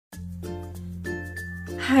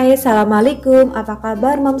Hai, assalamualaikum. Apa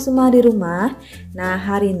kabar mam semua di rumah? Nah,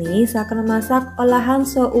 hari ini saya akan memasak olahan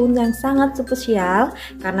soun yang sangat spesial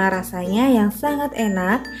karena rasanya yang sangat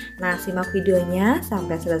enak. Nah, simak videonya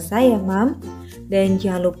sampai selesai ya mam. Dan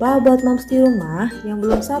jangan lupa buat moms di rumah yang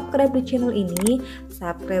belum subscribe di channel ini,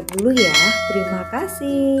 subscribe dulu ya. Terima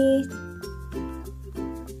kasih.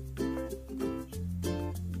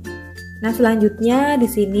 Nah, selanjutnya di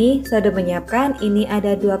sini saya sudah menyiapkan ini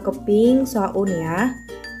ada 2 keping soun ya.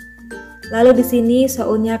 Lalu di sini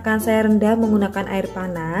sounnya akan saya rendam menggunakan air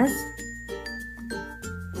panas.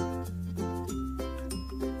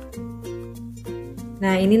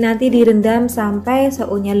 Nah, ini nanti direndam sampai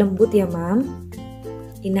sounnya lembut ya, mam.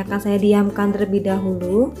 Ini akan saya diamkan terlebih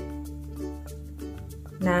dahulu.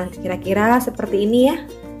 Nah, kira-kira seperti ini ya.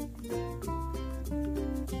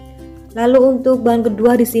 Lalu untuk bahan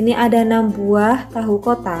kedua di sini ada 6 buah tahu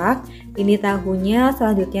kotak. Ini tahunya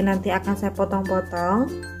selanjutnya nanti akan saya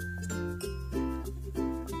potong-potong.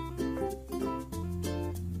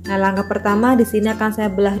 Nah, langkah pertama di sini akan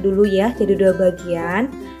saya belah dulu ya jadi 2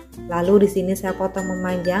 bagian. Lalu di sini saya potong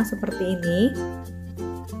memanjang seperti ini.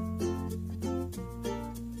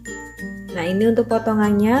 Nah, ini untuk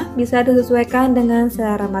potongannya bisa disesuaikan dengan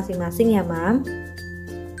selera masing-masing ya, mam.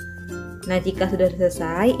 Nah, jika sudah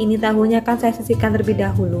selesai, ini tahunya akan saya sisihkan terlebih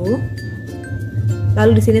dahulu.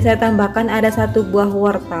 Lalu di sini saya tambahkan ada 1 buah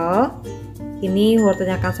wortel. Ini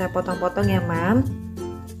wortelnya akan saya potong-potong ya, mam.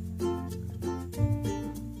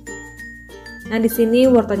 Nah, di sini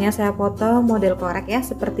wortelnya saya potong model korek ya,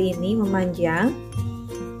 seperti ini memanjang.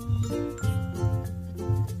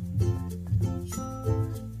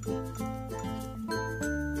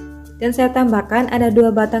 Dan saya tambahkan ada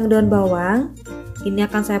 2 batang daun bawang. Ini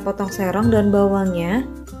akan saya potong serong daun bawangnya.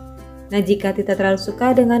 Nah, jika tidak terlalu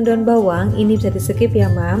suka dengan daun bawang, ini bisa di skip ya,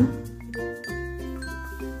 mam.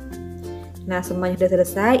 Nah, semuanya sudah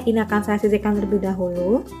selesai. Ini akan saya sisihkan terlebih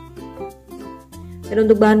dahulu. Dan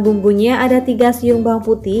untuk bahan bumbunya ada 3 siung bawang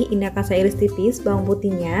putih. Ini akan saya iris tipis bawang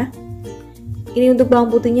putihnya. Ini untuk bawang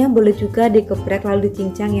putihnya boleh juga dikeprek lalu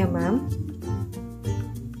dicincang ya, mam.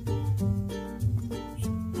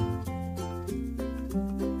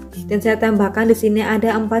 Dan saya tambahkan di sini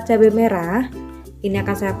ada 4 cabai merah. Ini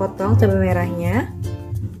akan saya potong cabai merahnya.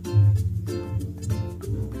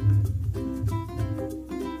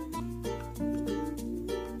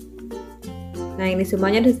 Nah, ini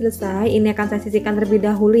semuanya sudah selesai. Ini akan saya sisihkan terlebih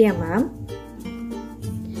dahulu ya, mam.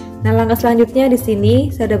 Nah, langkah selanjutnya di sini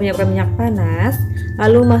saya sudah menyiapkan minyak panas.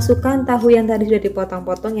 Lalu masukkan tahu yang tadi sudah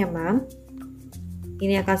dipotong-potong ya, mam.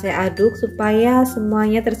 Ini akan saya aduk supaya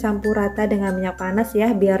semuanya tercampur rata dengan minyak panas ya,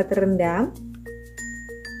 biar terendam.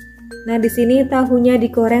 Nah, di sini tahunya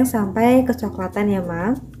digoreng sampai kecoklatan ya,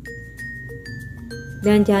 mam.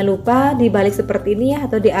 Dan jangan lupa dibalik seperti ini ya,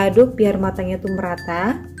 atau diaduk biar matangnya tuh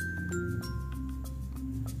merata.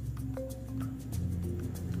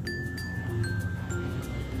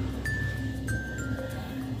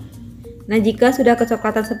 Nah, jika sudah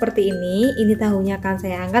kecoklatan seperti ini tahunya akan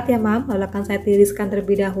saya angkat ya, mam. Lalu akan saya tiriskan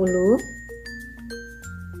terlebih dahulu.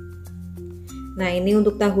 Nah, ini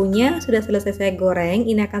untuk tahunya sudah selesai saya goreng.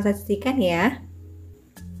 Ini akan saya sisihkan ya.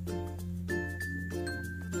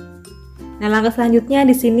 Nah, langkah selanjutnya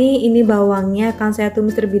di sini ini bawangnya akan saya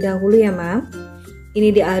tumis terlebih dahulu ya, mam.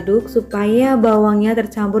 Ini diaduk supaya bawangnya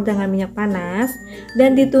tercampur dengan minyak panas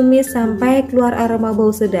dan ditumis sampai keluar aroma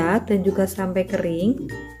bau sedap dan juga sampai kering.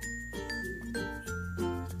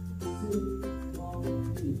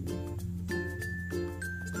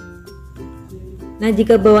 Nah,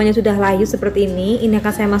 jika bawangnya sudah layu seperti ini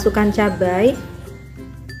akan saya masukkan cabai.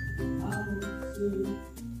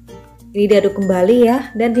 Ini diaduk kembali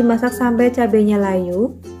ya, dan dimasak sampai cabainya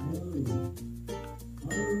layu.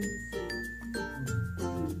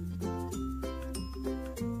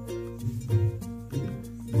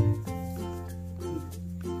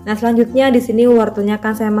 Nah, selanjutnya di sini wortelnya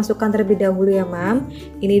akan saya masukkan terlebih dahulu ya, mam.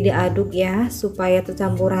 Ini diaduk ya supaya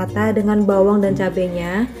tercampur rata dengan bawang dan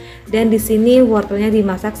cabenya. Dan di sini wortelnya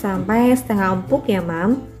dimasak sampai setengah empuk ya,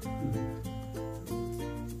 mam.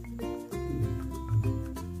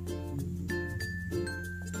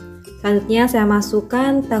 Selanjutnya saya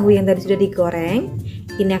masukkan tahu yang tadi sudah digoreng.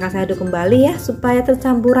 Ini akan saya aduk kembali ya supaya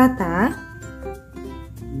tercampur rata.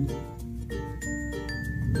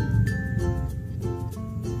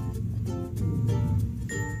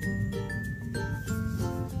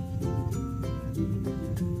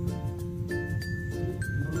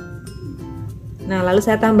 Nah, lalu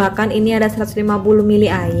saya tambahkan ini ada 150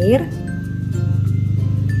 ml air.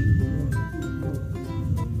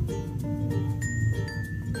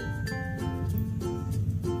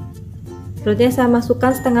 Selanjutnya saya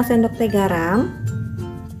masukkan setengah sendok teh garam.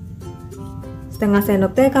 setengah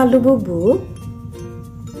sendok teh kaldu bubuk,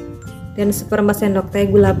 dan seperempat sendok teh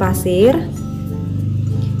gula pasir.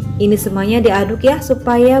 Ini semuanya diaduk ya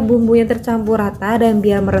supaya bumbunya tercampur rata dan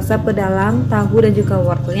biar meresap ke dalam tahu dan juga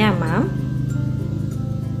wortelnya, Mam.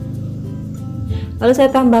 Lalu saya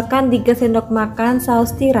tambahkan 3 sendok makan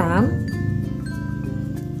saus tiram,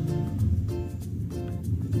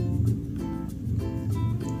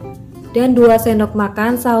 dan 2 sendok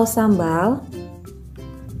makan saus sambal,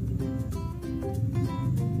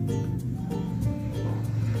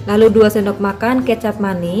 lalu 2 sendok makan kecap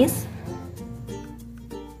manis.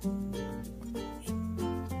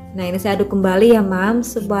 Nah, ini saya aduk kembali ya, Mam,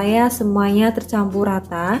 supaya semuanya tercampur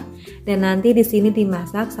rata. Dan nanti di sini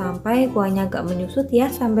dimasak sampai kuahnya agak menyusut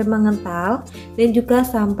ya, sampai mengental dan juga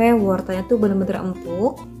sampai wortelnya tuh benar-benar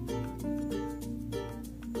empuk.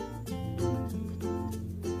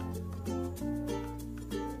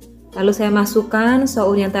 Lalu saya masukkan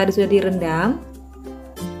soun yang tadi sudah direndam.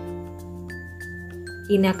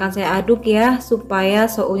 Ini akan saya aduk ya supaya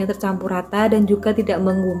sounnya tercampur rata dan juga tidak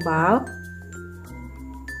menggumpal.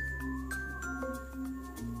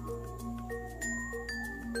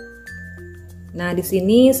 Nah, di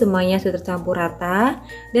sini semuanya sudah tercampur rata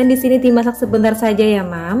dan di sini dimasak sebentar saja ya,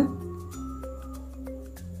 Mam.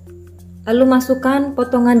 Lalu masukkan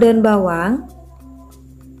potongan daun bawang.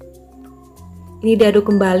 Ini diaduk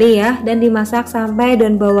kembali ya dan dimasak sampai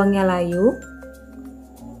daun bawangnya layu.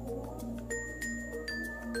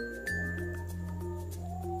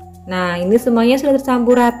 Nah, ini semuanya sudah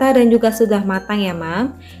tercampur rata dan juga sudah matang ya,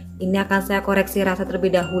 Mam. Ini akan saya koreksi rasa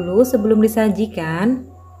terlebih dahulu sebelum disajikan.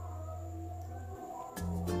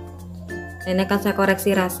 Ini akan saya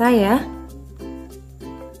koreksi rasa ya.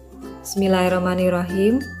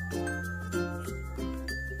 Bismillahirrahmanirrahim.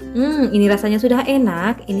 Ini rasanya sudah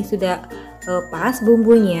enak. Ini sudah pas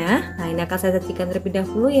bumbunya. Nah, ini akan saya sajikan terlebih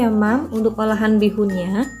dahulu ya, Mam, untuk olahan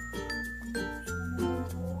bihunnya.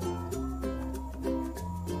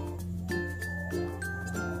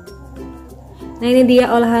 Nah, ini dia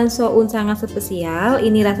olahan soun sangat spesial.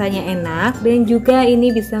 Ini rasanya enak dan juga ini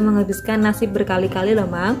bisa menghabiskan nasi berkali-kali loh,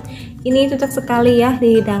 Mam. Ini cocok sekali ya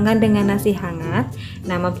dihidangkan dengan nasi hangat.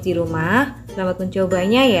 Nah, Mams di rumah, selamat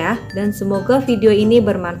mencobanya ya. Dan semoga video ini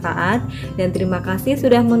bermanfaat. Dan terima kasih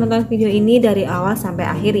sudah menonton video ini dari awal sampai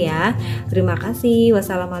akhir ya. Terima kasih.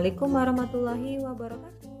 Wassalamualaikum warahmatullahi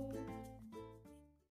wabarakatuh.